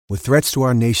With threats to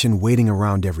our nation waiting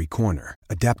around every corner,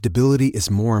 adaptability is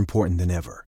more important than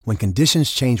ever. When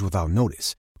conditions change without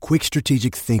notice, quick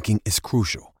strategic thinking is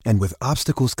crucial. And with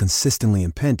obstacles consistently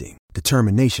impending,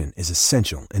 determination is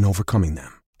essential in overcoming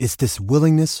them. It's this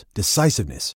willingness,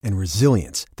 decisiveness, and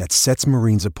resilience that sets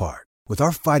Marines apart. With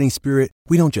our fighting spirit,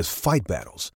 we don't just fight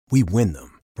battles, we win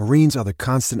them. Marines are the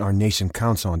constant our nation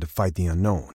counts on to fight the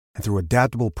unknown. And through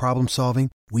adaptable problem solving,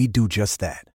 we do just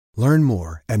that. Learn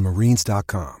more at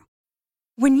marines.com.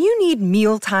 When you need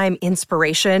mealtime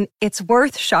inspiration, it's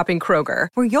worth shopping Kroger,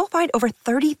 where you'll find over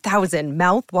 30,000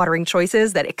 mouth-watering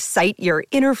choices that excite your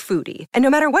inner foodie. And no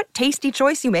matter what tasty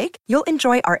choice you make, you'll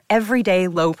enjoy our everyday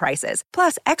low prices,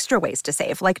 plus extra ways to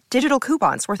save, like digital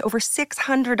coupons worth over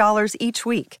 $600 each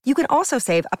week. You can also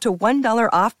save up to $1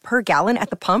 off per gallon at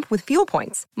the pump with fuel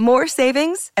points. More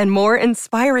savings and more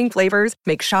inspiring flavors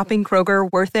make shopping Kroger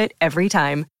worth it every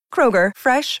time. Kroger,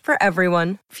 fresh for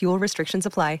everyone. Fuel restrictions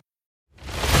apply.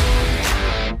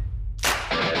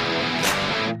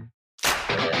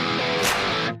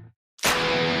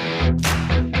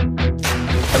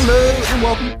 Hello and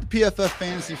welcome to the PFF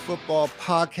Fantasy Football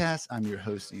Podcast. I'm your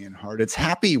host, Ian Hart. It's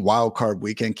happy wildcard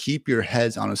weekend. Keep your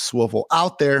heads on a swivel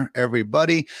out there,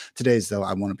 everybody. Today's, though,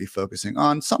 I want to be focusing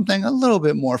on something a little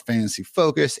bit more fantasy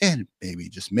focused and maybe,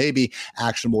 just maybe,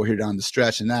 actionable here down the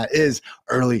stretch, and that is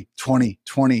early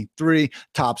 2023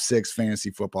 top 6 fantasy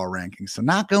football rankings. So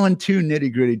not going too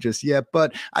nitty gritty just yet,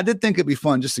 but I did think it'd be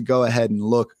fun just to go ahead and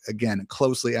look again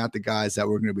closely at the guys that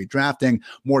we're going to be drafting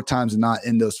more times than not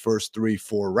in those first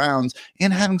 3-4 rounds,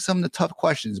 and having some of the tough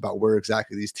questions about where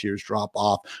exactly these tiers drop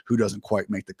off, who doesn't quite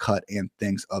make the cut, and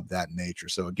things of that nature.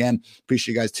 So again,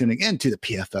 appreciate you guys tuning in to the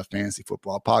PFF Fantasy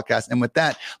Football Podcast. And with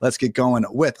that, let's get going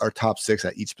with our top 6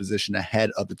 at each position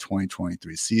ahead of the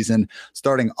 2023 season.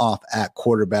 Starting off at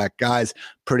quarterback, guys,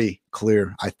 pretty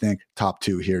clear, I think, top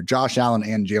 2 here. Josh Allen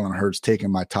and Jalen Hurts taking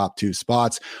my top 2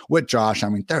 spots. With Josh,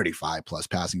 35 plus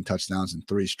passing touchdowns in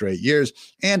 3 straight years.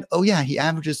 And oh yeah, he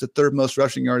averages the 3rd most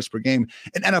rushing yards per game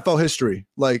in NFL history.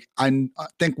 Like, I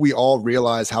think we all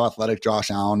realize how athletic Josh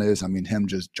Allen is. Him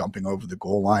just jumping over the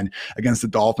goal line against the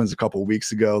Dolphins a couple of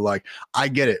weeks ago. Like, I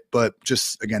get it, but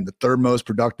just again, the 3rd most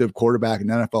productive quarterback in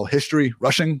NFL history,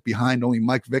 rushing behind only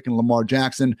Mike Vick and Lamar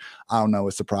Jackson. I don't know,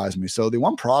 it surprised me. So the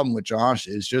one problem with Josh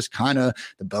is just kind of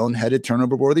the boneheaded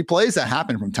turnover-worthy plays that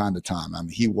happen from time to time.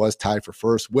 He was tied for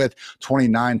first with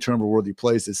 29 turnover-worthy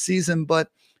plays this season, but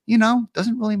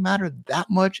doesn't really matter that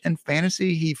much in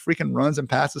fantasy. He freaking runs and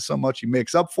passes so much, he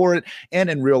makes up for it. And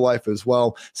in real life as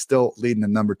well, still leading the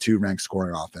number 2 ranked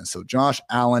scoring offense. So Josh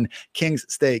Allen, Kings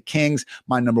stay Kings,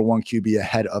 my number 1 QB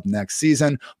ahead of next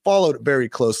season, followed very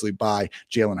closely by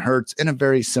Jalen Hurts in a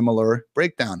very similar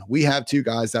breakdown. We have 2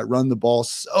 guys that run the ball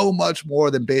so much more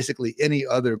than basically any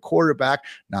other quarterback,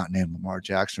 not named Lamar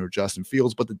Jackson or Justin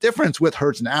Fields. But the difference with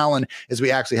Hurts and Allen is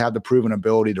we actually have the proven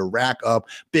ability to rack up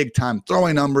big time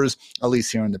throwing numbers, at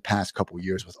least here in the past couple of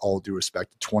years, with all due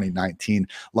respect to 2019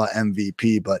 La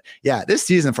MVP. But yeah, this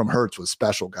season from Hurts was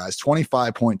special, guys.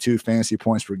 25.2 fantasy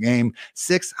points per game,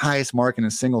 6th highest mark in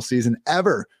a single season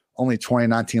ever. Only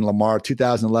 2019 Lamar,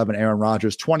 2011 Aaron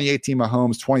Rodgers, 2018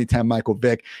 Mahomes, 2010 Michael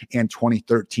Vick, and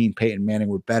 2013 Peyton Manning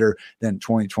were better than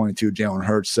 2022 Jalen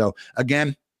Hurts. So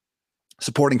again,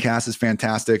 supporting cast is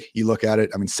fantastic. You look at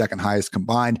it, 2nd highest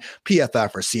combined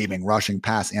PFF receiving, rushing,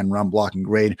 pass, and run blocking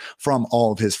grade from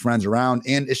all of his friends around.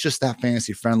 And it's just that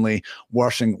fantasy-friendly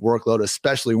rushing workload,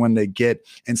 especially when they get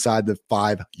inside the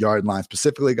 5-yard line.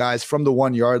 Specifically, guys, from the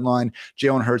 1-yard line,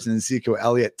 Jalen Hurts and Ezekiel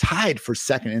Elliott tied for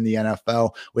 2nd in the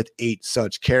NFL with 8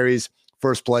 such carries.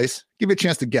 First place, give you a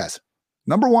chance to guess.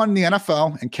 Number 1 in the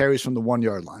NFL and carries from the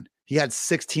 1-yard line. He had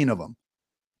 16 of them.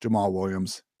 Jamal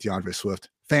Williams, DeAndre Swift.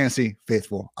 Fantasy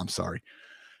faithful, I'm sorry.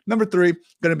 Number 3,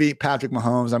 going to be Patrick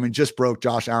Mahomes. Just broke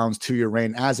Josh Allen's 2-year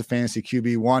reign as a fantasy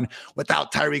QB1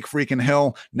 without Tyreek freaking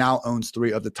Hill. Now owns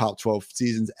 3 of the top 12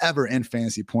 seasons ever in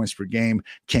fantasy points per game.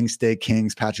 Kings stay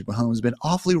Kings. Patrick Mahomes has been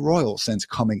awfully royal since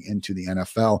coming into the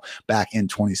NFL back in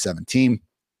 2017.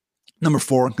 Number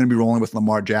 4, going to be rolling with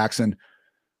Lamar Jackson.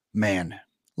 Man,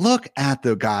 look at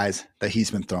the guys that he's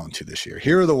been thrown to this year.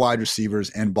 Here are the wide receivers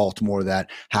in Baltimore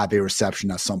that have a reception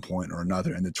at some point or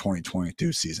another in the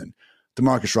 2022 season.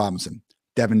 Demarcus Robinson,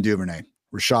 Devin Duvernay,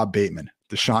 Rashad Bateman,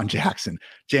 Deshaun Jackson,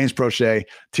 James Prochet,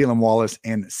 Thielen Wallace,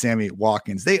 and Sammy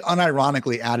Watkins. They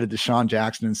unironically added Deshaun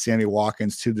Jackson and Sammy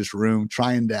Watkins to this room,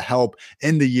 trying to help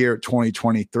in the year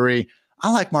 2023.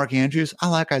 I like Mark Andrews. I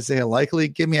like Isaiah Likely.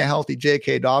 Give me a healthy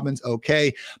J.K. Dobbins,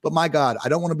 okay. But my God, I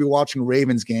don't want to be watching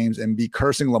Ravens games and be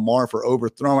cursing Lamar for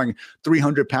overthrowing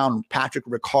 300-pound Patrick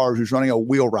Ricard, who's running a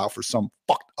wheel route for some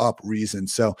fucked up reason.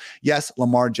 So yes,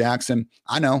 Lamar Jackson,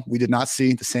 I know we did not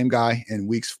see the same guy in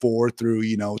weeks 4 through,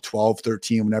 12,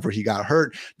 13, whenever he got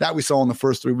hurt that we saw in the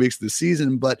first 3 weeks of the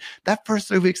season. But that first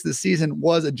 3 weeks of the season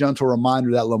was a gentle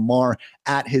reminder that Lamar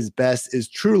at his best is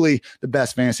truly the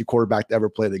best fantasy quarterback to ever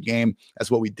play the game. That's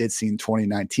what we did see in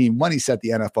 2019 when he set the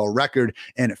NFL record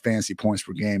in fantasy points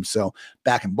per game. So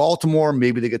back in Baltimore,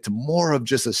 maybe they get to more of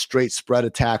just a straight spread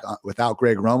attack without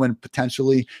Greg Roman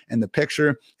potentially in the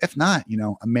picture. If not,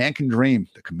 a man can dream.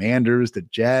 The Commanders, the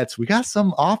Jets, we got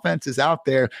some offenses out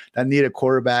there that need a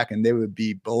quarterback, and they would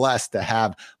be blessed to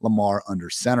have Lamar under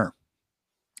center.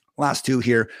 Last two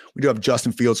here, we do have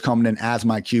Justin Fields coming in as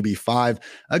my QB5.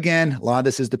 Again, a lot of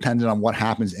this is dependent on what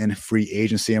happens in free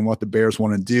agency and what the Bears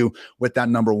want to do with that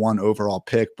number 1 overall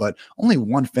pick, but only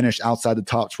one finish outside the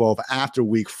top 12 after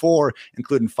week 4,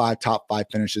 including 5 top 5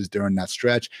 finishes during that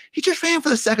stretch. He just ran for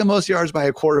the second most yards by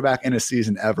a quarterback in a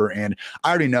season ever, and I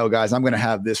already know, guys, I'm going to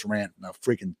have this rant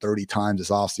freaking 30 times this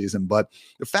offseason, but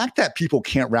the fact that people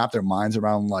can't wrap their minds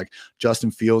around like Justin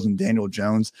Fields and Daniel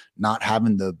Jones not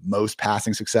having the most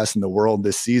passing success in the world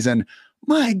this season.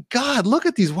 My God, look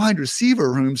at these wide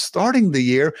receiver rooms starting the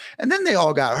year, and then they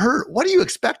all got hurt. What do you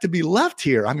expect to be left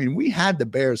here? I mean, we had the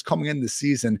Bears coming into the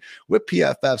season with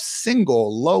PFF's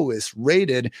single lowest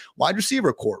rated wide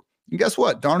receiver corps. And guess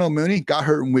what? Darnell Mooney got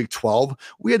hurt in week 12.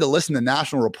 We had to listen to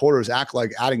national reporters act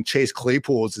like adding Chase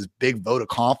Claypool was this big vote of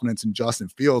confidence in Justin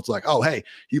Fields. Like, oh, hey,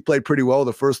 he played pretty well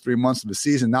the first 3 months of the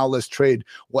season. Now let's trade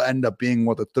what ended up being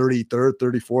the 33rd,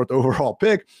 34th overall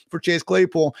pick for Chase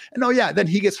Claypool. And oh, yeah, then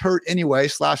he gets hurt anyway.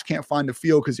 / can't find the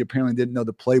field because he apparently didn't know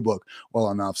the playbook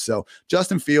well enough. So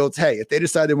Justin Fields, hey, if they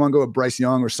decide they want to go with Bryce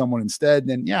Young or someone instead,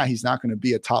 then yeah, he's not going to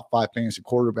be a top 5 fantasy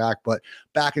quarterback. But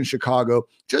back in Chicago,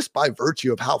 just by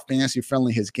virtue of how fantasy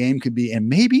friendly his game could be, and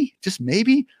maybe, just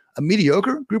maybe, a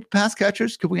mediocre group of pass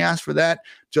catchers. Could we ask for that?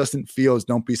 Justin Fields,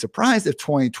 don't be surprised if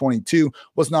 2022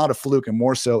 was not a fluke and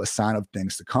more so a sign of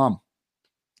things to come.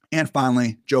 And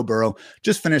finally, Joe Burrow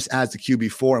just finished as the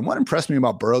QB4. And what impressed me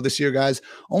about Burrow this year, guys,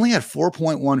 only had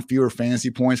 4.1 fewer fantasy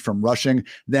points from rushing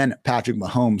than Patrick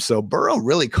Mahomes. So Burrow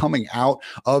really coming out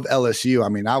of LSU. I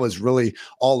mean, I was really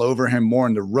all over him more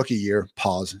in the rookie year.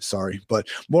 But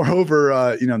more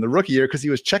over, in the rookie year because he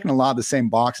was checking a lot of the same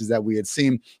boxes that we had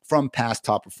seen from past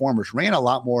top performers. Ran a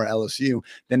lot more at LSU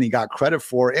than he got credit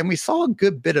for. And we saw a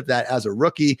good bit of that as a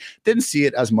rookie. Didn't see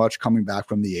it as much coming back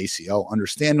from the ACL.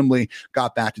 Understandably,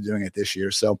 got back to doing it this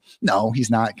year. So no, he's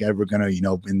not ever going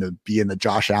to, be in the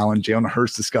Josh Allen, Jalen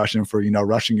Hurts discussion for,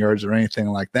 rushing yards or anything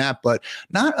like that, but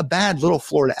not a bad little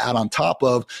floor to add on top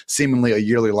of seemingly a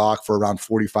yearly lock for around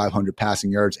 4,500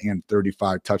 passing yards and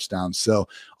 35 touchdowns. So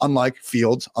unlike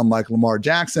Fields, unlike Lamar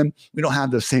Jackson, we don't have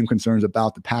those same concerns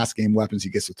about the pass game weapons he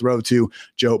gets to throw to.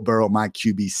 Joe Burrow, my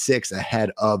QB6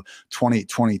 ahead of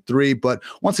 2023. But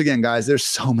once again, guys, there's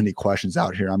so many questions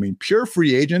out here. I mean, pure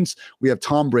free agents, we have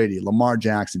Tom Brady, Lamar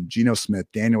Jackson, Geno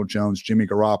Smith, Daniel Jones, Jimmy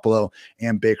Garoppolo,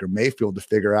 and Baker Mayfield to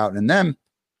figure out. And then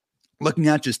looking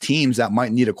at just teams that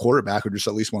might need a quarterback or just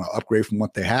at least want to upgrade from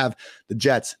what they have, the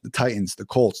Jets, the Titans, the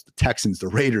Colts, the Texans, the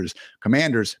Raiders,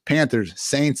 Commanders, Panthers,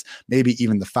 Saints, maybe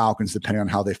even the Falcons, depending on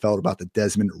how they felt about the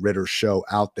Desmond Ridder show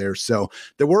out there. So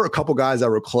there were a couple guys that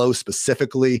were close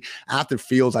specifically after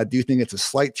Fields. I do think it's a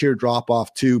slight tier drop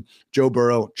off to Joe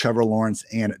Burrow, Trevor Lawrence,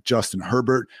 and Justin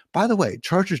Herbert. By the way,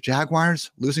 Chargers, Jaguars,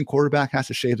 losing quarterback has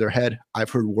to shave their head. I've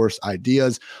heard worse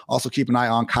ideas. Also keep an eye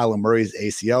on Kyler Murray's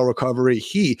ACL recovery.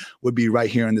 He would be right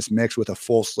here in this mix with a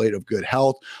full slate of good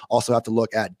health. Also have to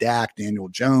look at Dak, Daniel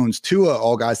Jones, Tua,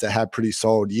 all guys that had pretty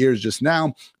solid years just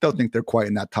now. Don't think they're quite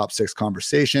in that top 6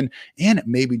 conversation. And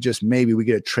maybe, just maybe, we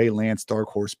get a Trey Lance dark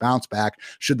horse bounce back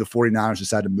should the 49ers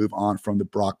decide to move on from the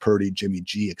Brock Purdy, Jimmy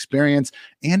G experience.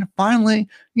 And finally,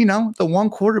 the one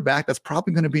quarterback that's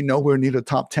probably going to be nowhere near the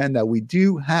top 10 that we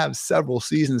do have several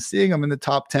seasons seeing him in the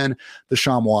top 10,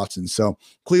 Deshaun Watson. So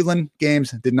Cleveland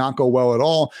games did not go well at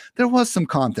all. There was some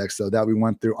context, though, that we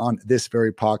went through on this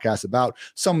very podcast about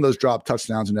some of those drop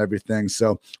touchdowns and everything.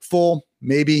 So full,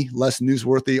 maybe less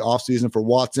newsworthy offseason for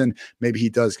Watson. Maybe he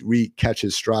does catch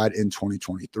his stride in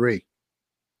 2023.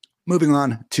 Moving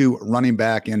on to running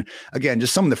back. And again,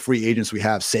 just some of the free agents we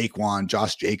have: Saquon,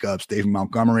 Josh Jacobs, David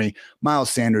Montgomery, Miles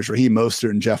Sanders, Raheem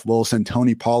Mostert, and Jeff Wilson,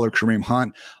 Tony Pollard, Kareem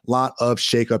Hunt. A lot of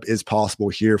shakeup is possible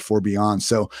here for Beyond.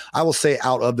 So I will say,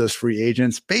 out of those free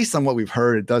agents, based on what we've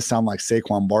heard, it does sound like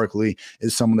Saquon Barkley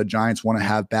is someone the Giants want to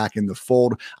have back in the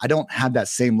fold. I don't have that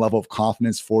same level of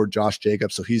confidence for Josh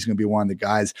Jacobs. So he's going to be one of the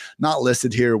guys not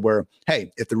listed here where,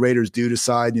 hey, if the Raiders do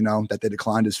decide, that they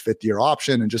declined his 5th-year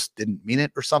option and just didn't mean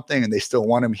it or something, and they still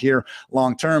want him here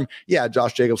long term, yeah,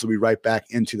 Josh Jacobs will be right back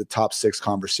into the top 6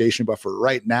 conversation. But for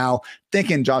right now,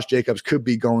 thinking Josh Jacobs could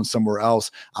be going somewhere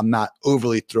else. I'm not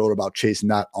overly thrilled about chasing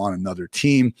that on another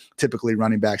team. Typically,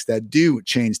 running backs that do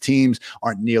change teams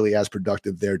aren't nearly as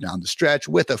productive there down the stretch,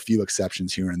 with a few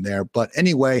exceptions here and there. But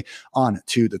anyway, on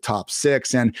to the top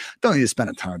 6, and don't need to spend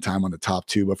a ton of time on the top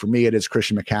 2, but for me, it is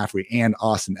Christian McCaffrey and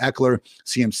Austin Eckler.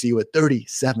 CMC with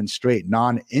 37 straight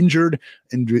non-injured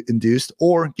induced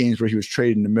or games where he was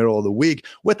traded in the middle of the week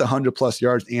with 100+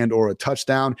 yards and or a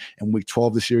touchdown. In week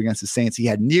 12 this year against the Saints, he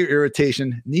had knee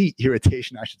irritation,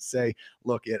 I should say.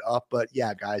 Look it up. But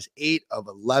yeah, guys, 8 of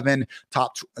 11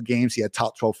 top games, he had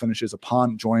top 12 finishes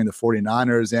upon joining the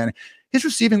 49ers. And his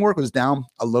receiving work was down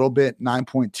a little bit,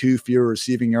 9.2 fewer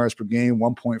receiving yards per game,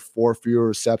 1.4 fewer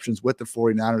receptions with the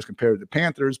 49ers compared to the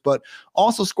Panthers, but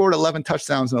also scored 11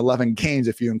 touchdowns in 11 games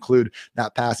if you include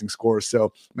that passing score.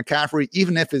 So McCaffrey,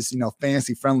 even if his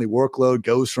fantasy-friendly workload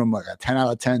goes from like a 10 out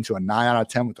of 10 to a 9 out of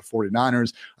 10 with the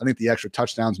 49ers, I think the extra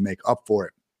touchdowns make up for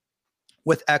it.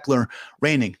 With Eckler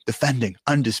reigning, defending,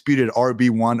 undisputed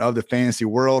RB1 of the fantasy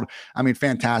world. I mean,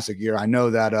 fantastic year. I know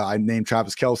that I named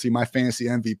Travis Kelce my fantasy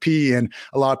MVP, and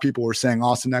a lot of people were saying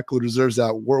Austin Eckler deserves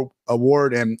that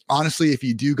award. And honestly, if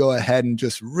you do go ahead and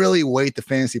just really weight the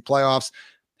fantasy playoffs,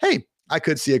 hey, I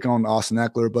could see it going to Austin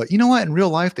Eckler, but you know what? In real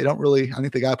life, they don't really, I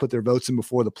think they got to put their votes in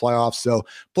before the playoffs. So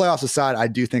playoffs aside, I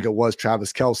do think it was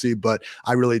Travis Kelce, but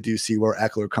I really do see where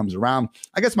Eckler comes around.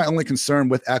 I guess my only concern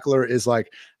with Eckler is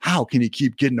like, how can he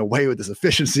keep getting away with this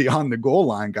efficiency on the goal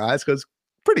line, guys? Because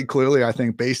pretty clearly, I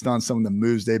think based on some of the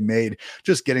moves they've made,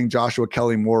 just getting Joshua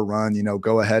Kelly more run,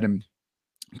 go ahead and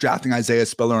drafting Isaiah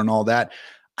Spiller and all that,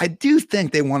 I do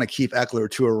think they want to keep Eckler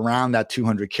to around that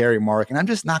 200 carry mark, and I'm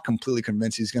just not completely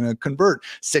convinced he's going to convert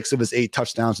 6 of his 8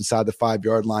 touchdowns inside the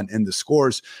 5-yard line into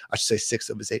scores. I should say 6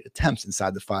 of his 8 attempts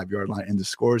inside the 5-yard line into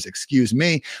scores, excuse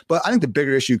me. But I think the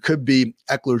bigger issue could be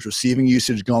Eckler's receiving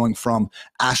usage going from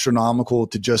astronomical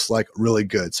to just like really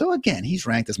good. So again, he's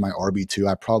ranked as my RB2.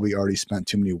 I probably already spent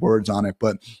too many words on it,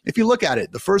 but if you look at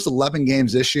it, the first 11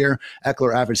 games this year,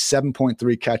 Eckler averaged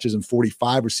 7.3 catches and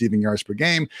 45 receiving yards per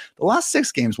game. The last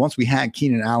 6 games, once we had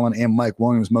Keenan Allen and Mike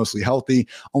Williams mostly healthy,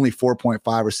 only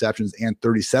 4.5 receptions and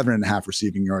 37.5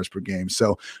 receiving yards per game.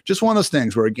 So just one of those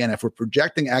things where, again, if we're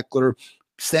projecting Eckler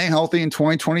staying healthy in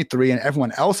 2023 and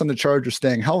everyone else on the Chargers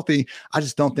staying healthy, I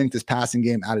just don't think this passing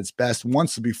game at its best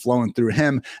wants to be flowing through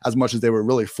him as much as they were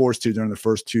really forced to during the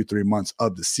first 2-3 months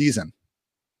of the season.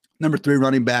 Number 3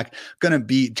 running back, going to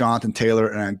be Jonathan Taylor.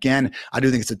 And again, I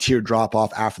do think it's a tier drop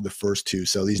off after the first 2.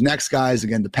 So these next guys,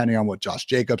 again, depending on what Josh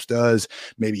Jacobs does,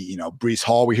 maybe, Breece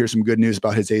Hall, we hear some good news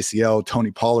about his ACL.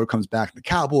 Tony Pollard comes back to the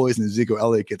Cowboys and Ezekiel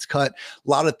Elliott gets cut. A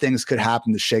lot of things could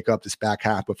happen to shake up this back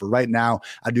half. But for right now,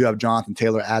 I do have Jonathan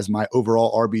Taylor as my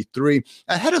overall RB3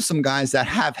 ahead of some guys that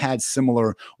have had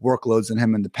similar workloads than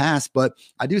him in the past. But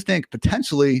I do think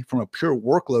potentially from a pure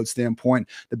workload standpoint,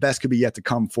 the best could be yet to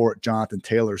come for Jonathan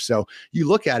Taylor. So you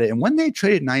look at it, and when they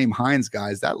traded Nyheim Hines,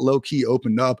 guys, that low-key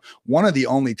opened up one of the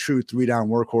only true 3-down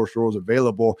workhorse roles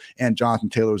available, and Jonathan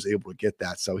Taylor was able to get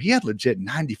that. So he had legit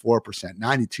 94%,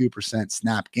 92%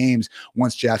 snap games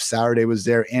once Jeff Saturday was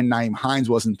there and Nyheim Hines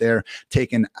wasn't there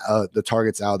taking the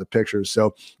targets out of the picture.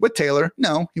 So with Taylor,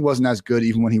 no, he wasn't as good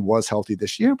even when he was healthy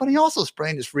this year, but he also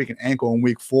sprained his freaking ankle in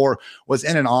week 4, was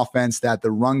in an offense that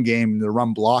the run game, the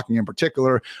run blocking in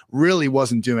particular, really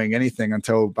wasn't doing anything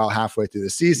until about halfway through the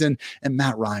season. And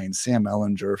Matt Ryan, Sam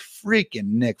Ehlinger,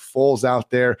 freaking Nick Foles out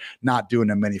there, not doing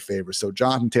him any favors. So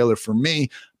Jonathan Taylor, for me,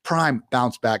 prime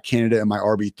bounce back candidate in my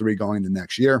RB3 going into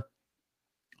next year.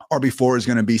 RB4 is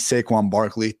going to be Saquon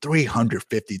Barkley,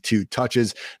 352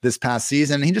 touches this past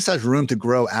season. He just has room to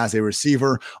grow as a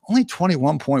receiver, only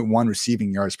 21.1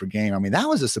 receiving yards per game. I mean, that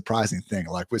was a surprising thing.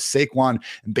 Like with Saquon,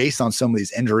 based on some of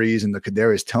these injuries and the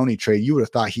Kadarius Toney trade, you would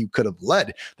have thought he could have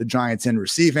led the Giants in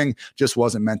receiving, just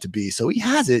wasn't meant to be. So he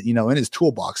has it, in his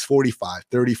toolbox, 45,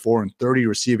 34, and 30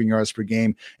 receiving yards per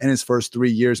game in his first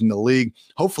 3 years in the league.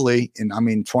 Hopefully,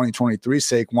 2023,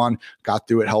 Saquon got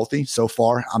through it healthy. So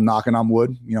far, I'm knocking on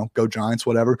wood, go Giants,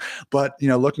 whatever. But,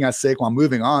 looking at Saquon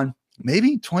moving on,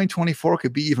 maybe 2024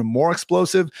 could be even more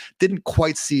explosive. Didn't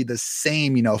quite see the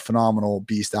same, phenomenal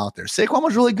beast out there. Saquon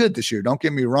was really good this year, don't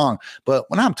get me wrong. But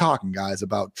when I'm talking, guys,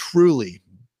 about truly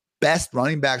best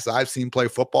running backs I've seen play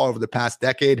football over the past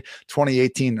decade,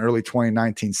 2018, early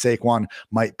 2019, Saquon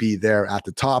might be there at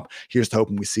the top. Here's to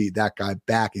hoping we see that guy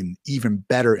back and even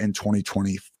better in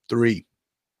 2023.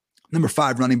 Number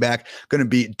 5 running back, going to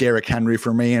be Derrick Henry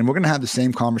for me. And we're going to have the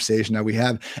same conversation that we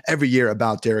have every year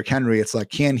about Derrick Henry. It's like,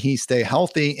 can he stay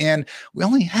healthy? And we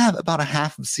only have about a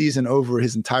half of season over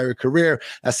his entire career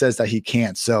that says that he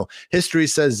can't. So history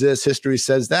says this, history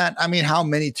says that. I mean, how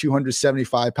many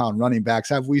 275-pound running backs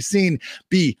have we seen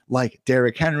be like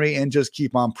Derrick Henry and just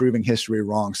keep on proving history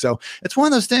wrong? So it's one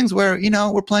of those things where,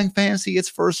 we're playing fantasy. It's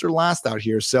first or last out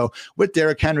here. So with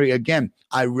Derrick Henry, again,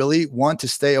 I really want to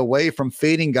stay away from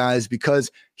fading guys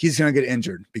because he's going to get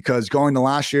injured. Because going to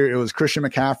last year, it was Christian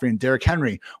McCaffrey and Derrick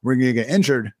Henry. We're going to get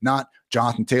injured, not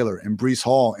Jonathan Taylor and Breece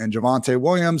Hall and Javonte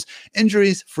Williams.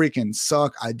 Injuries freaking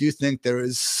suck. I do think there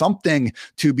is something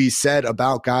to be said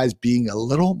about guys being a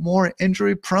little more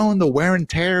injury prone, the wear and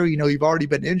tear. You've already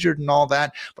been injured and all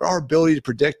that, but our ability to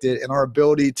predict it and our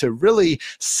ability to really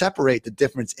separate the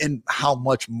difference in how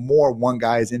much more one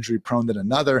guy is injury prone than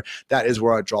another, that is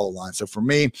where I draw the line. So for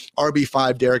me,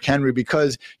 RB5 Derrick Henry,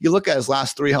 because you look at his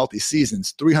last 3 healthy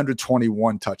seasons,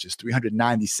 321 touches,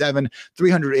 397,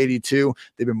 382.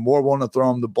 They've been more willing to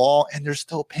throw him the ball, and they're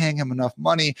still paying him enough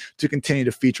money to continue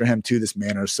to feature him to this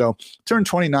manner. So turned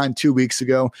 29 2 weeks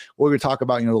ago. We're going to talk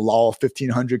about, the law of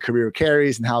 1,500 career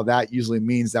carries and how that usually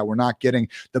means that we're not getting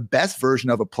the best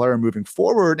version of a player moving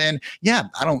forward. And yeah,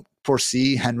 I don't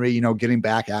foresee Henry, getting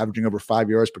back averaging over 5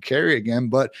 yards per carry again,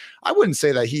 but I wouldn't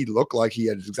say that he looked like he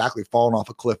had exactly fallen off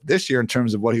a cliff this year in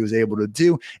terms of what he was able to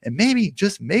do. And maybe,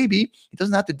 just maybe, he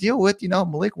doesn't have to deal with,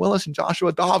 Malik Willis and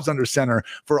Joshua Dobbs under center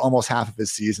for almost half of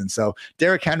his season. So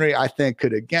Derrick Henry, I think,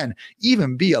 could again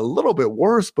even be a little bit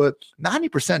worse, but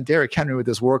 90% Derrick Henry with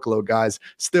this workload, guys,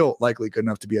 still likely good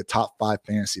enough to be a top 5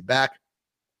 fantasy back.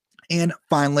 And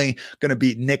finally, going to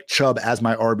be Nick Chubb as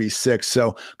my RB6.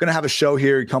 So going to have a show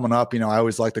here coming up. I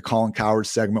always like the Colin Cowherd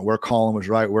segment where Colin was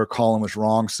right, where Colin was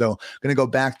wrong. So going to go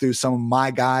back through some of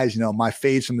my guys, my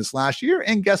fades from this last year.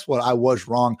 And guess what? I was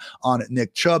wrong on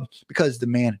Nick Chubb because the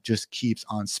man just keeps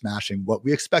on smashing what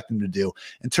we expect him to do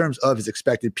in terms of his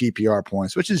expected PPR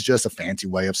points, which is just a fancy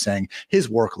way of saying his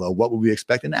workload. What would we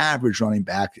expect an average running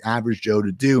back, average Joe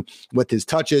to do with his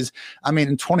touches? I mean,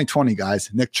 in 2020, guys,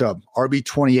 Nick Chubb,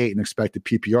 RB28 in expected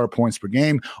PPR points per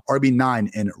game,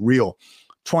 RB9 in real.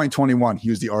 2021, he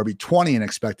was the RB20 in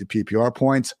expected PPR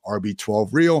points, RB12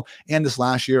 real, and this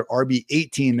last year,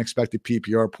 RB18 in expected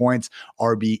PPR points,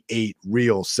 RB8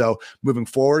 real. So moving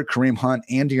forward, Kareem Hunt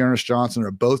and Dearness Johnson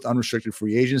are both unrestricted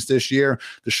free agents this year.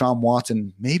 Deshaun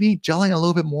Watson maybe gelling a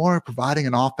little bit more, providing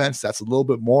an offense that's a little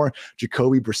bit more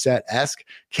Jacoby Brissett-esque.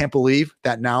 Can't believe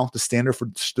that now the standard for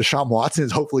Deshaun Watson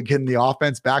is hopefully getting the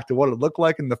offense back to what it looked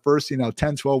like in the first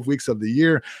 10, 12 weeks of the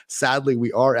year. Sadly,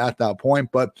 we are at that point,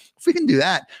 but if we can do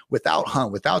that, without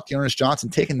Hunt, without Dearness Johnson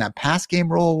taking that pass game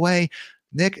role away,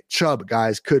 Nick Chubb,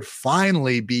 guys, could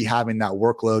finally be having that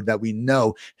workload that we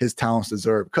know his talents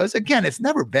deserve. Because again, it's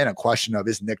never been a question of,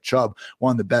 is Nick Chubb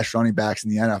one of the best running backs in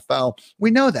the NFL?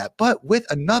 We know that. But with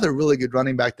another really good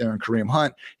running back there in Kareem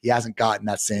Hunt, he hasn't gotten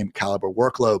that same caliber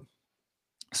workload.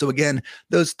 So again,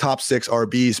 those top 6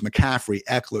 RBs, McCaffrey,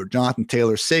 Eckler, Jonathan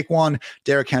Taylor, Saquon,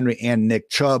 Derrick Henry, and Nick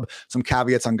Chubb. Some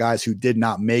caveats on guys who did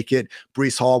not make it.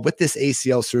 Breece Hall, with this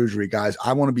ACL surgery, guys,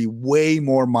 I want to be way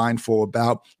more mindful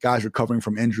about guys recovering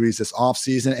from injuries this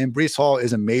offseason. And Breece Hall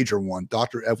is a major one.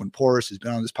 Dr. Edwin Porras, who's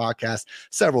been on this podcast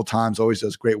several times, always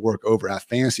does great work over at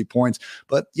Fantasy Points.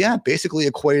 But yeah, basically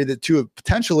equated it to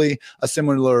potentially a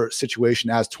similar situation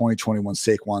as 2021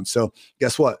 Saquon. So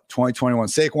guess what? 2021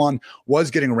 Saquon was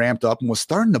getting ramped up and was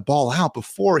starting to ball out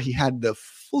before he had the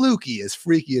flukiest,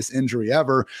 freakiest injury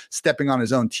ever, stepping on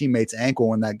his own teammate's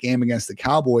ankle in that game against the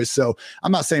Cowboys. So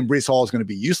I'm not saying Breece Hall is going to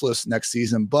be useless next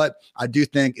season, but I do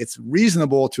think it's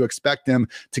reasonable to expect him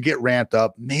to get ramped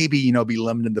up, maybe, be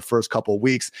limited the first couple of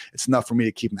weeks. It's enough for me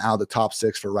to keep him out of the top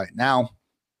 6 for right now.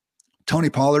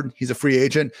 Tony Pollard, he's a free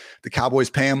agent. The Cowboys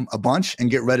pay him a bunch and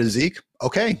get rid of Zeke.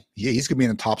 Okay, yeah, he's going to be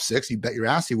in the top 6. You bet your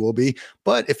ass he will be.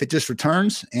 But if it just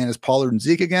returns and it's Pollard and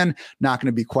Zeke again, not going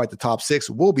to be quite the top 6.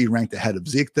 Will be ranked ahead of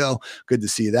Zeke, though. Good to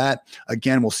see that.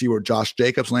 Again, we'll see where Josh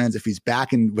Jacobs lands. If he's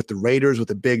back in with the Raiders with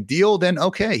a big deal, then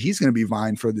okay, he's going to be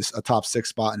vying for a top 6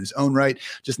 spot in his own right.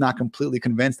 Just not completely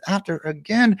convinced after,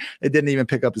 again, they didn't even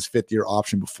pick up his 5th-year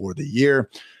option before the year.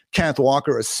 Kenneth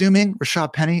Walker, assuming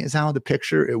Rashad Penny is out of the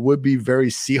picture, it would be very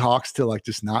Seahawks to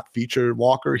just not feature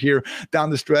Walker here down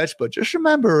the stretch. But just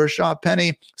remember, Rashad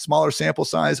Penny, smaller sample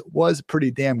size, was pretty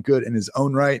damn good in his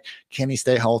own right. Can he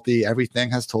stay healthy?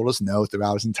 Everything has told us no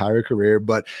throughout his entire career,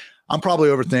 but I'm probably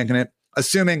overthinking it.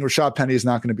 Assuming Rashad Penny is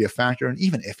not going to be a factor, and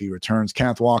even if he returns,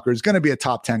 Kenneth Walker is going to be a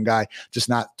top 10 guy, just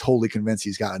not totally convinced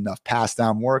he's got enough pass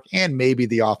down work, and maybe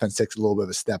the offense takes a little bit of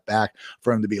a step back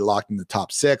for him to be locked in the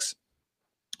top 6.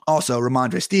 Also,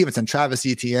 Ramondre Stevenson, Travis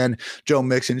Etienne, Joe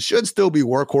Mixon should still be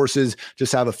workhorses.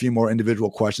 Just have a few more individual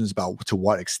questions about to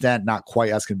what extent. Not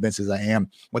quite as convinced as I am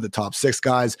with the top 6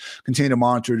 guys. Continue to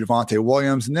monitor Javonte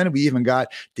Williams. And then we even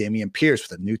got Dameon Pierce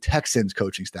with a new Texans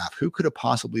coaching staff. Who could have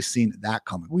possibly seen that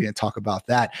coming? We didn't talk about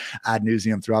that ad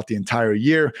nauseum throughout the entire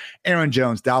year. Aaron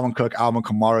Jones, Dalvin Cook, Alvin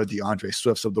Kamara, DeAndre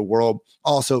Swifts of the world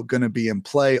also going to be in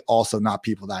play. Also not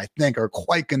people that I think are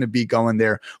quite going to be going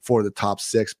there for the top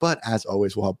 6. But as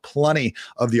always, we'll have plenty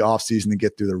of the offseason to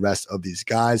get through the rest of these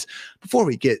guys. Before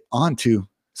we get on to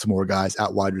some more guys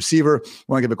at wide receiver, I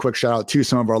want to give a quick shout out to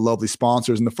some of our lovely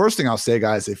sponsors. And the first thing I'll say,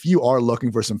 guys, if you are looking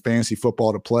for some fantasy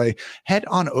football to play, head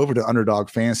on over to Underdog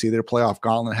Fantasy. Their playoff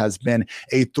gauntlet has been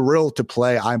a thrill to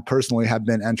play. I personally have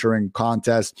been entering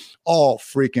contests all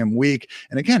freaking week.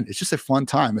 And again, it's just a fun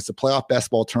time. It's a playoff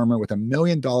basketball tournament with $1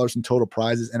 million in total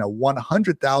prizes and a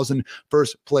 $100,000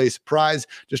 first place prize.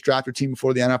 Just draft your team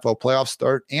before the NFL playoffs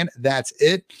start, and that's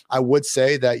it. I would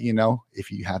say that, if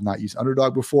you have not used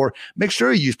Underdog before, make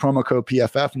sure you use promo code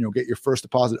PFF and you'll get your first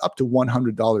deposit up to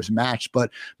 $100 matched.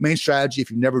 But main strategy, if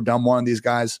you've never done one of these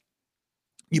guys,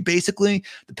 you basically,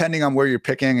 depending on where you're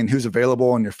picking and who's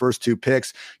available in your first 2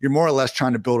 picks, you're more or less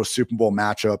trying to build a Super Bowl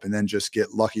matchup and then just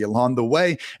get lucky along the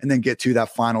way and then get to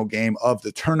that final game of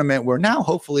the tournament where now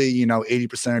hopefully,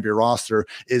 80% of your roster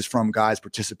is from guys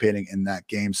participating in that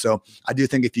game. So I do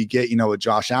think if you get, a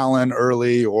Josh Allen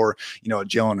early or, a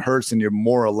Jalen Hurts, and you're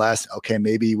more or less, okay,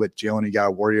 maybe with Jalen, you got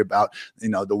to worry about,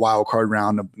 the wild card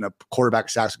round, the quarterback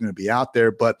stacks are going to be out there.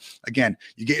 But again,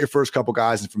 you get your first couple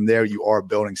guys and from there you are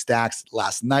building stacks.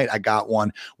 Last night I got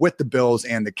one with the Bills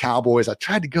and the Cowboys. I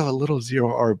tried to go a little zero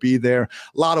RB there,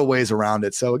 a lot of ways around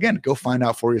it. So again, go find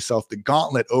out for yourself the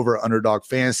gauntlet over at Underdog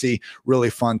Fantasy.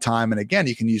 Really fun time. And again,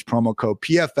 you can use promo code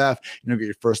PFF and you'll get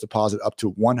your first deposit up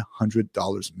to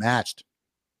 $100 matched.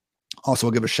 Also,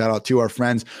 I'll give a shout out to our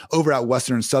friends over at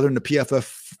Western and Southern. The PFF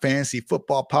Fantasy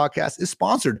Football Podcast is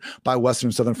sponsored by Western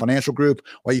and Southern Financial Group.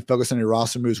 While you focus on your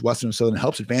roster moves, Western and Southern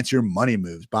helps advance your money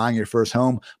moves. Buying your first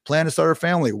home, plan to start a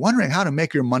family, wondering how to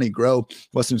make your money grow.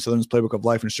 Western and Southern's playbook of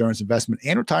life insurance, investment,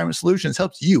 and retirement solutions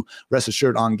helps you rest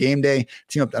assured on game day.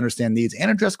 Team up to understand needs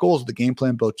and address goals with a game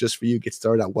plan built just for you. Get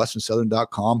started at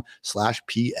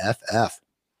westernsouthern.com/PFF.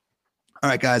 All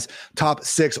right, guys, top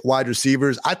 6 wide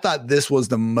receivers. I thought this was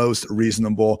the most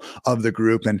reasonable of the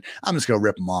group, and I'm just going to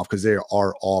rip them off because they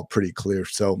are all pretty clear.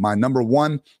 So my number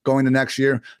 1 going to next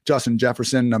year, Justin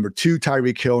Jefferson. Number 2,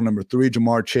 Tyreek Hill. Number 3,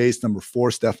 Jamar Chase. Number 4,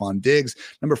 Stephon Diggs.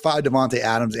 Number 5, Devontae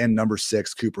Adams. And number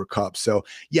 6, Cooper Kupp. So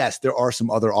yes, there are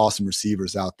some other awesome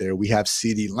receivers out there. We have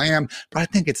CeeDee Lamb, but I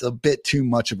think it's a bit too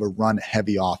much of a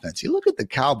run-heavy offense. You look at the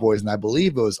Cowboys, and I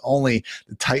believe it was only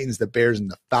the Titans, the Bears, and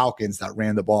the Falcons that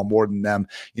ran the ball more than them,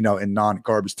 in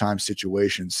non-garbage time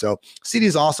situations. So CD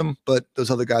is awesome, but those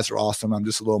other guys are awesome. I'm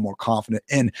just a little more confident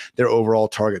in their overall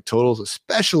target totals,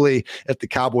 especially if the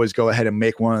Cowboys go ahead and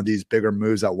make one of these bigger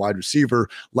moves at wide receiver,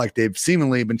 like they've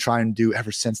seemingly been trying to do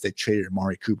ever since they traded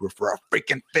Amari Cooper for a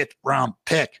freaking 5th round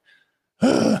pick.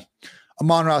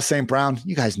 Amon-Ra St. Brown,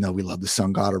 you guys know we love the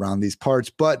sun god around these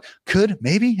parts, but could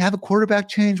maybe have a quarterback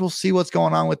change. We'll see what's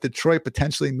going on with Detroit,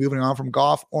 potentially moving on from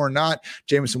Goff or not.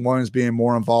 Jameson Williams being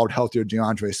more involved, healthier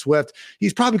DeAndre Swift.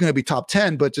 He's probably going to be top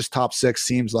 10, but just top 6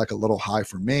 seems like a little high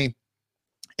for me.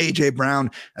 A.J.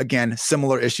 Brown, again,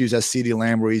 similar issues as CeeDee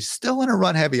Lamb, where he's still in a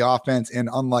run-heavy offense, and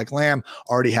unlike Lamb,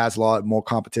 already has a lot more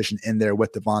competition in there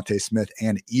with Devontae Smith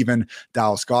and even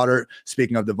Dallas Goedert.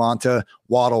 Speaking of Devonta,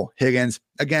 Waddle, Higgins,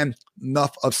 again,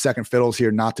 enough of second fiddles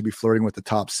here not to be flirting with the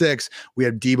top 6. We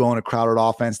have Debo in a crowded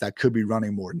offense that could be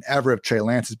running more than ever if Trey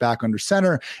Lance is back under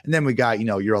center. And then we got,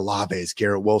 your Olaves,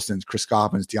 Garrett Wilsons, Chris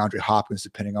Godwins, DeAndre Hopkins,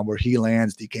 depending on where he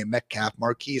lands, DK Metcalf,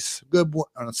 Marquise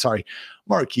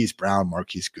Brown,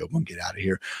 Marquise Goodwin, get out of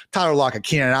here. Tyler Lockett,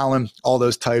 Keenan Allen, all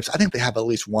those types. I think they have at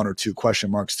least 1 or 2 question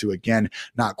marks to, again,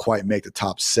 not quite make the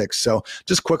top 6. So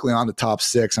just quickly on the top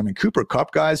 6, Cooper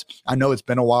Kupp, guys, I know it's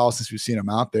been a while since we've seen him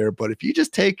out there, but if you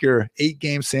just take your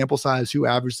 8-game sample size, who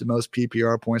averaged the most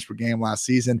PPR points per game last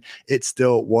season, it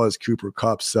still was Cooper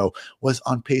Kupp. So was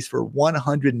on pace for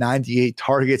 198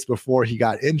 targets before he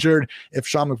got injured. If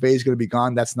Sean McVay is going to be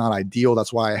gone, that's not ideal.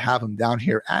 That's why I have him down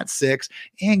here at 6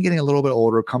 and getting a little bit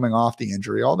older, coming off the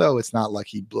injury, although it's not like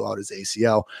he blew out his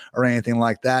ACL or anything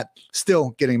like that.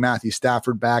 Still getting Matthew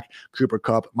Stafford back. Cooper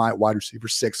Kupp, my wide receiver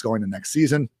 6 going to next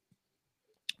season.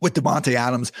 With Devontae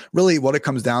Adams, really what it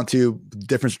comes down to, the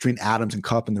difference between Adams and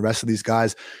Kupp and the rest of these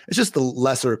guys, it's just the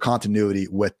lesser continuity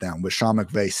with them. With Sean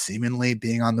McVay seemingly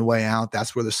being on the way out,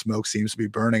 that's where the smoke seems to be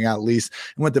burning at least.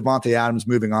 And with Devontae Adams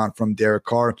moving on from Derek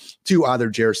Carr to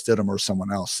either Jarrett Stidham or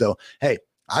someone else. So, hey,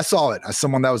 I saw it as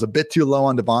someone that was a bit too low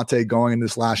on Davante going into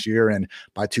this last year. And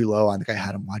by too low, I think I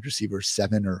had him wide receiver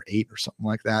 7 or 8 or something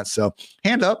like that. So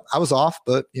hand up, I was off,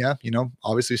 but yeah,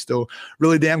 obviously still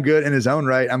really damn good in his own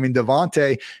right. I mean,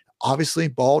 Davante obviously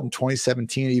balled in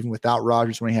 2017, even without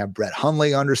Rodgers, when he had Brett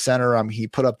Hundley under center. I mean, he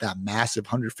put up that massive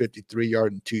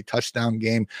 153-yard and 2-touchdown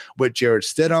game with Jarrett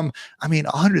Stidham. I mean,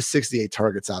 168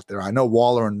 targets out there. I know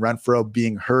Waller and Renfro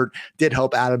being hurt did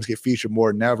help Adams get featured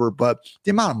more than ever, but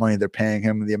the amount of money they're paying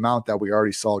him and the amount that we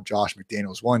already saw Josh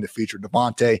McDaniels willing to feature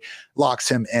Davante locks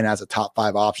him in as a top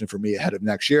 5 option for me ahead of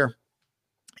next year.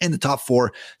 In the top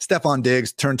 4, Stephon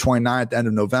Diggs turned 29 at the end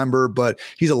of November, but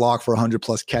he's a lock for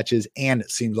 100-plus catches, and it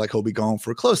seems like he'll be going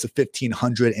for close to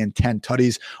 1,510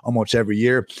 tutties almost every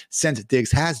year. Since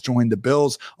Diggs has joined the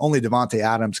Bills, only Davante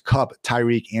Adams, Kupp,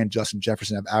 Tyreek, and Justin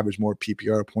Jefferson have averaged more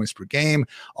PPR points per game.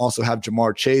 Also have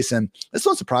Jamar Chase, and this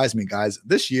don't surprise me, guys.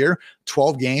 This year,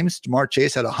 12 games, Jamar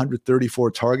Chase had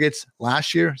 134 targets.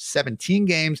 Last year, 17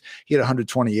 games, he had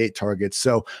 128 targets.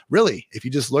 So really, if you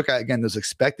just look at, again, those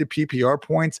expected PPR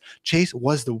points, Chase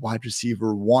was the wide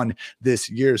receiver 1 this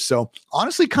year. So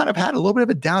honestly, kind of had a little bit of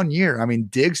a down year. I mean,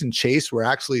 Diggs and Chase were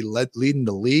actually leading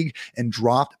the league and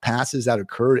dropped passes that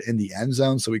occurred in the end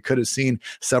zone. So we could have seen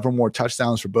several more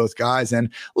touchdowns for both guys. And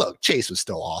look, Chase was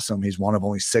still awesome. He's one of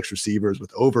only 6 receivers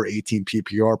with over 18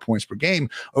 PPR points per game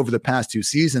over the past 2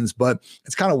 seasons. But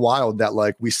it's kind of wild that,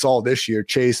 like, we saw this year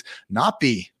Chase not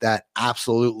be that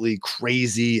absolutely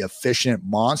crazy efficient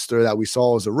monster that we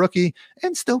saw as a rookie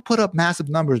and still put up massive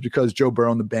numbers because Joe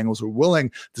Burrow and the Bengals were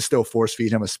willing to still force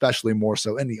feed him, especially more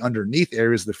so in the underneath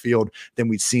areas of the field than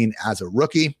we'd seen as a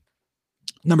rookie.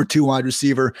 Number 2 wide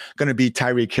receiver going to be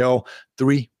Tyreek Hill,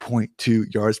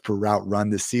 3.2 yards per route run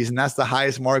this season. That's the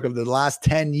highest mark of the last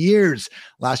 10 years.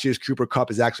 Last year's Cooper Kupp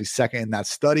is actually second in that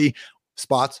study.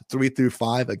 Spots 3 through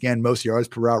 5. Again, most yards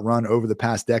per route run over the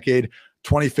past decade.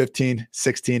 2015,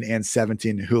 16, and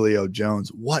 17, Julio Jones.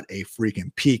 What a freaking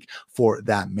peak for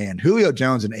that man. Julio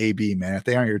Jones and AB, man, if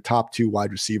they aren't your top 2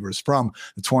 wide receivers from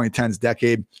the 2010s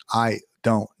decade, I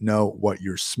don't know what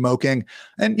you're smoking.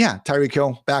 And yeah, Tyreek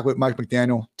Hill back with Mike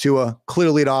McDaniel, Tua, clear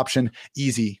lead option,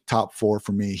 easy top 4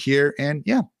 for me here. And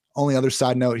yeah, only other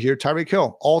side note here, Tyreek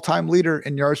Hill, all-time leader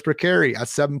in yards per carry at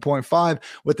 7.5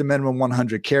 with the minimum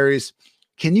 100 carries.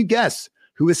 Can you guess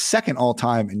who is second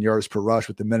all-time in yards per rush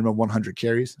with the minimum 100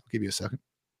 carries? I'll give you a second.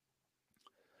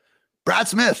 Brad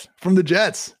Smith from the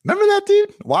Jets. Remember that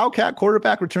dude? Wildcat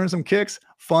quarterback, returns some kicks.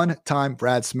 Fun time,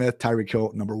 Brad Smith. Tyreek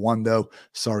Hill, number 1, though.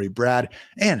 Sorry, Brad.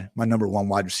 And my number 1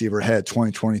 wide receiver ahead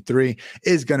 2023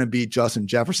 is going to be Justin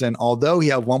Jefferson. Although he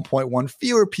had 1.1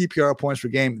 fewer PPR points per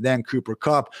game than Cooper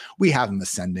Kupp, we have him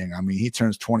ascending. I mean, he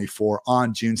turns 24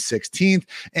 on June 16th.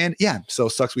 And yeah, so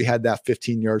sucks we had that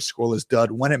 15-yard scoreless dud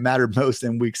when it mattered most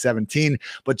in week 17.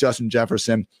 But Justin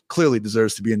Jefferson clearly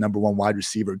deserves to be a number 1 wide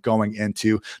receiver going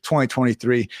into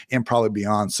 2023 and probably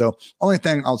beyond. So only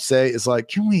thing I'll say is, like,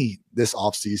 can we this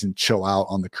offseason chill out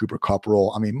on the Cooper Kupp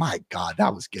role? I mean, my God,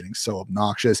 that was getting so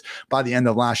obnoxious. By the end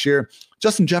of last year,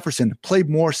 Justin Jefferson played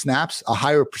more snaps, a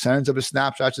higher percentage of his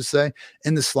snaps, I should say,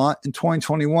 in the slot in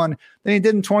 2021 than he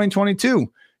did in 2022. You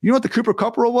know what the Cooper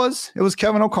Kupp role was? It was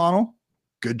Kevin O'Connell,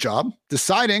 good job,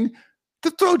 deciding to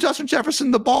throw Justin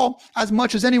Jefferson the ball as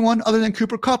much as anyone other than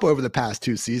Cooper Kupp over the past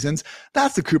 2 seasons.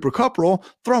 That's the Cooper Kupp role,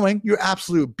 throwing your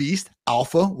absolute beast,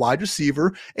 alpha wide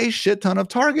receiver a shit ton of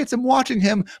targets and watching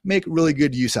him make really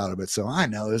good use out of it. So I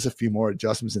know there's a few more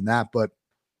adjustments in that, but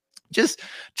just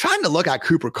trying to look at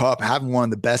Cooper Kupp having one of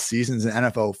the best seasons in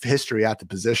NFL history at the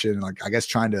position, like, I guess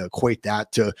trying to equate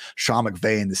that to Sean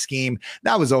McVay and the scheme,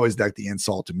 that was always like the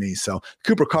insult to me. So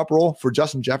Cooper Kupp role for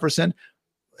Justin Jefferson,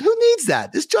 who needs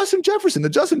that? It's Justin Jefferson. The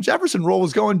Justin Jefferson role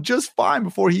was going just fine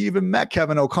before he even met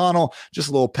Kevin O'Connell. Just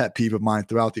a little pet peeve of mine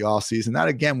throughout the offseason. That,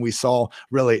 again, we saw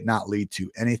really not lead to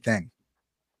anything.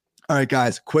 All right,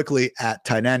 guys, quickly at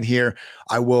tight end here,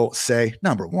 I will say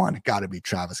number 1, got to be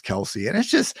Travis Kelce. And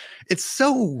it's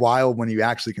so wild when you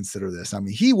actually consider this. I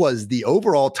mean, he was the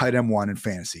overall tight end 1 in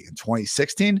fantasy in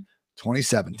 2016,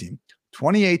 2017,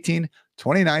 2018,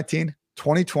 2019,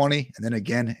 2020, and then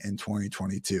again in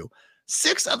 2022.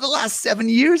 6 of the last 7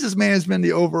 years, this man has been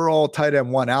the overall tight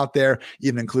end 1 out there,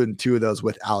 even including 2 of those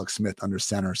with Alex Smith under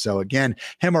center. So again,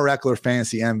 him or Eckler,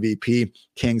 fantasy MVP,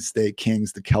 Kings State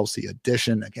Kings, the Kelce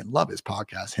edition. Again, love his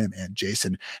podcast. Him and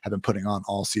Jason have been putting on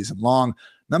all season long.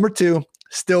 Number 2,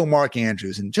 still Mark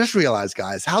Andrews. And just realize,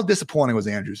 guys, how disappointing was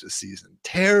Andrews this season?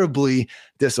 Terribly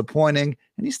disappointing.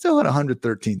 And he still had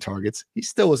 113 targets. He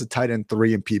still was a tight end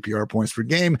 3 in PPR points per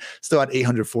game, still had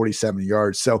 847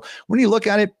 yards. So when you look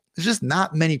at it, there's just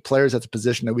not many players at the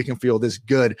position that we can feel this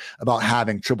good about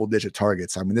having triple-digit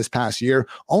targets. I mean, this past year,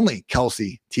 only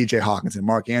Kelce, TJ Hockenson,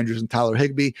 Mark Andrews, and Tyler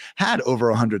Higbee had over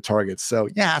 100 targets. So,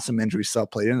 yeah, some injury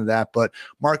stuff played into that. But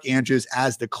Mark Andrews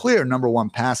as the clear number one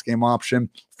pass game option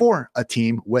for a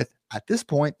team with, at this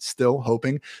point, still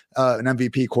hoping an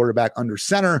MVP quarterback under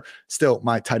center, still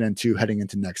my tight end 2 heading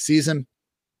into next season.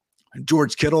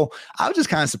 George Kittle, I was just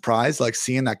kind of surprised, like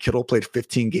seeing that Kittle played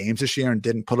 15 games this year and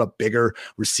didn't put up bigger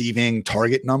receiving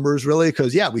target numbers, really,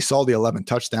 because, yeah, we saw the 11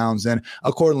 touchdowns, and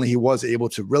accordingly, he was able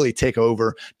to really take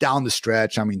over down the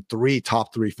stretch. I mean,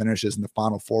 top three finishes in the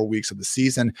final 4 weeks of the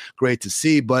season. Great to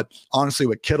see, but honestly,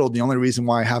 with Kittle, the only reason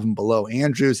why I have him below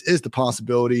Andrews is the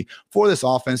possibility for this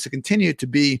offense to continue to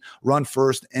be run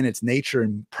first in its nature,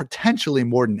 and potentially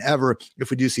more than ever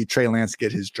if we do see Trey Lance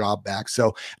get his job back.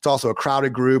 So it's also a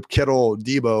crowded group. Kittle,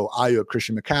 Debo, Ayuk,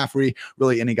 Christian McCaffrey,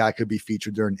 really any guy could be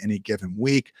featured during any given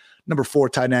week. Number 4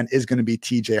 tight end is going to be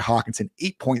TJ Hockenson,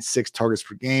 8.6 targets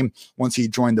per game. Once he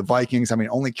joined the Vikings, I mean,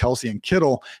 only Kelce and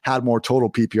Kittle had more total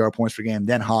PPR points per game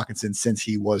than Hockenson since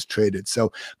he was traded.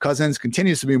 So Cousins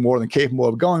continues to be more than capable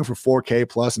of going for 4K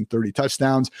plus and 30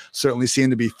 touchdowns. Certainly seem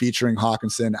to be featuring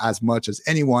Hockenson as much as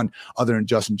anyone other than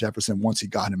Justin Jefferson once he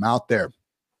got him out there.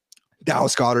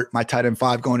 Dallas Goedert, my tight end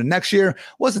 5 going to next year,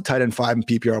 was a tight end 5 in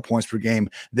PPR points per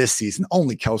game this season.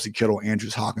 Only Kelce, Kittle,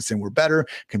 Andrews, Hockenson were better.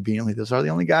 Conveniently, those are the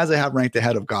only guys I have ranked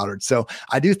ahead of Goddard. So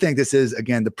I do think this is,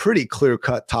 again, the pretty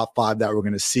clear-cut top 5 that we're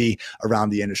going to see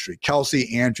around the industry.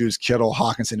 Kelce, Andrews, Kittle,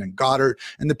 Hockenson, and Goddard.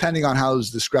 And depending on how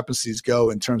those discrepancies go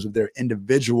in terms of their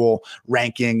individual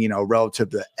ranking,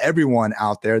 relative to everyone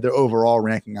out there, their overall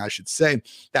ranking, I should say,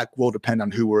 that will depend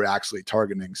on who we're actually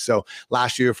targeting. So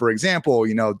last year, for example,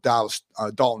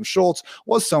 Dalton Schultz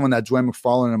was someone that Dwayne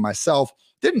McFarland and myself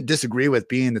didn't disagree with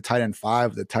being the tight end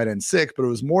 5, the tight end 6, but it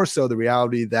was more so the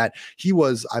reality that he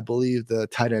was, I believe, the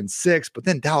tight end 6, but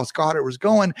then Dallas Goedert was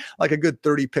going like a good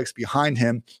 30 picks behind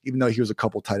him, even though he was a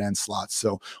couple tight end slots.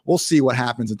 So we'll see what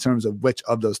happens in terms of which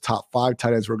of those top 5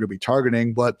 tight ends we're going to be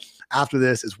targeting. But after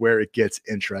this is where it gets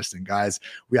interesting, guys.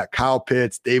 We got Kyle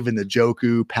Pitts, David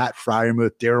Njoku, Pat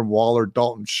Freiermuth, Darren Waller,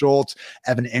 Dalton Schultz,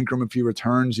 Evan Ingram if he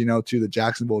returns, to the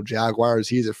Jacksonville Jaguars.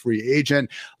 He's a free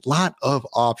agent. A lot of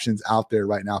options out there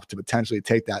right now to potentially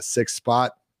take that 6th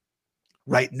spot.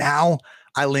 Right now,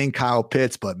 I lean Kyle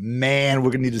Pitts, but man,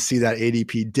 we're going to need to see that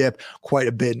ADP dip quite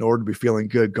a bit in order to be feeling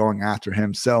good going after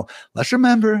him. So let's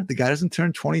remember, the guy doesn't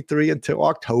turn 23 until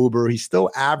October. He still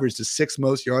averaged the 6th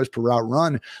most yards per route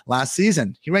run last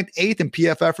season. He ranked 8th in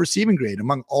PFF receiving grade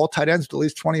among all tight ends with at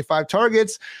least 25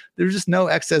 targets. There's just no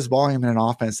excess volume in an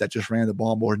offense that just ran the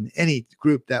ball more than any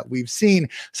group that we've seen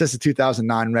since the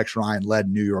 2009 Rex Ryan-led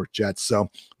New York Jets. So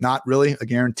not really a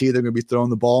guarantee they're going to be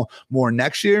throwing the ball more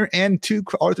next year. And to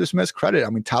Arthur Smith's credit, I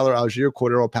mean, Tyler Algier,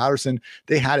 Cordero Patterson,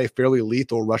 they had a fairly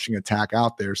lethal rushing attack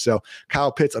out there. So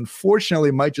Kyle Pitts, unfortunately,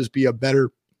 might just be a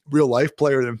better real-life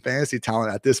player than fantasy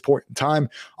talent at this point in time.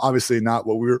 Obviously not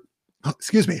what we were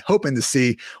hoping to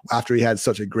see after he had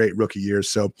such a great rookie year.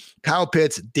 So Kyle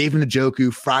Pitts, David Njoku,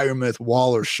 Freiermuth,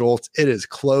 Waller, Schultz. It is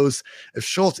close. If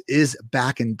Schultz is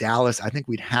back in Dallas, I think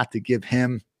we'd have to give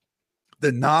him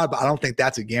the nod, but I don't think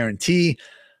that's a guarantee.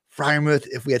 Freiermuth,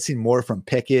 if we had seen more from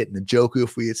Pickett, Njoku,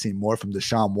 if we had seen more from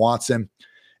Deshaun Watson,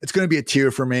 it's going to be a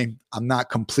tier for me. I'm not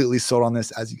completely sold on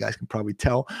this, as you guys can probably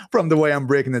tell from the way I'm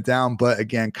breaking it down. But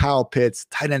again, Kyle Pitts,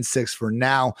 tight end 6 for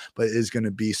now, but it is going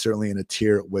to be certainly in a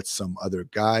tier with some other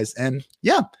guys. And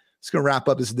yeah, it's going to wrap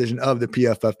up this edition of the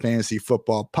PFF Fantasy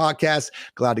Football Podcast.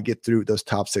 Glad to get through those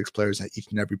top 6 players at each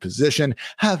and every position.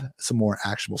 Have some more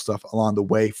actionable stuff along the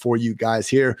way for you guys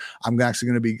here. I'm actually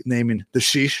going to be naming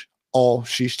the all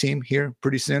Sheesh team here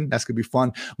pretty soon. That's going to be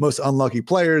fun. Most unlucky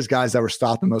players, guys that were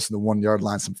stopped the most in the 1 yard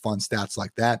line, some fun stats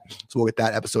like that. So we'll get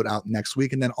that episode out next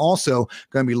week. And then also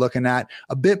going to be looking at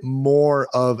a bit more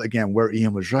of, again, where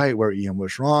Ian was right, where Ian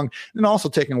was wrong. And also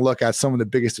taking a look at some of the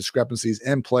biggest discrepancies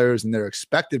in players and their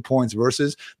expected points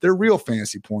versus their real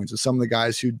fantasy points of some of the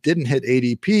guys who didn't hit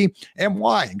ADP and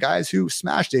why, and guys who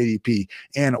smashed ADP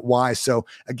and why. So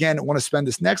again, I want to spend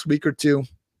this next week or two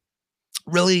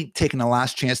really taking a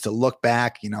last chance to look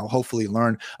back, hopefully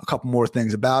learn a couple more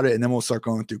things about it. And then we'll start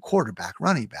going through quarterback,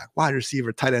 running back, wide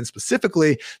receiver, tight end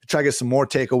specifically to try to get some more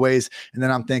takeaways. And then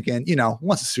I'm thinking,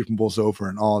 once the Super Bowl's over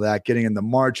and all that, getting into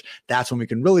March, that's when we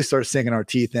can really start sinking our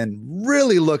teeth in,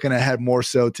 really looking ahead more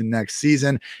so to next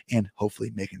season and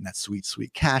hopefully making that sweet,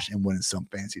 sweet cash and winning some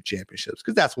fantasy championships,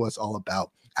 because that's what it's all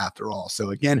about after all. So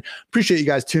again, appreciate you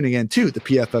guys tuning in to the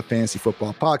PFF Fantasy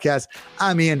Football Podcast.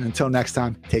 I'm Ian. Until next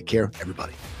time, take care,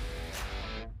 everybody.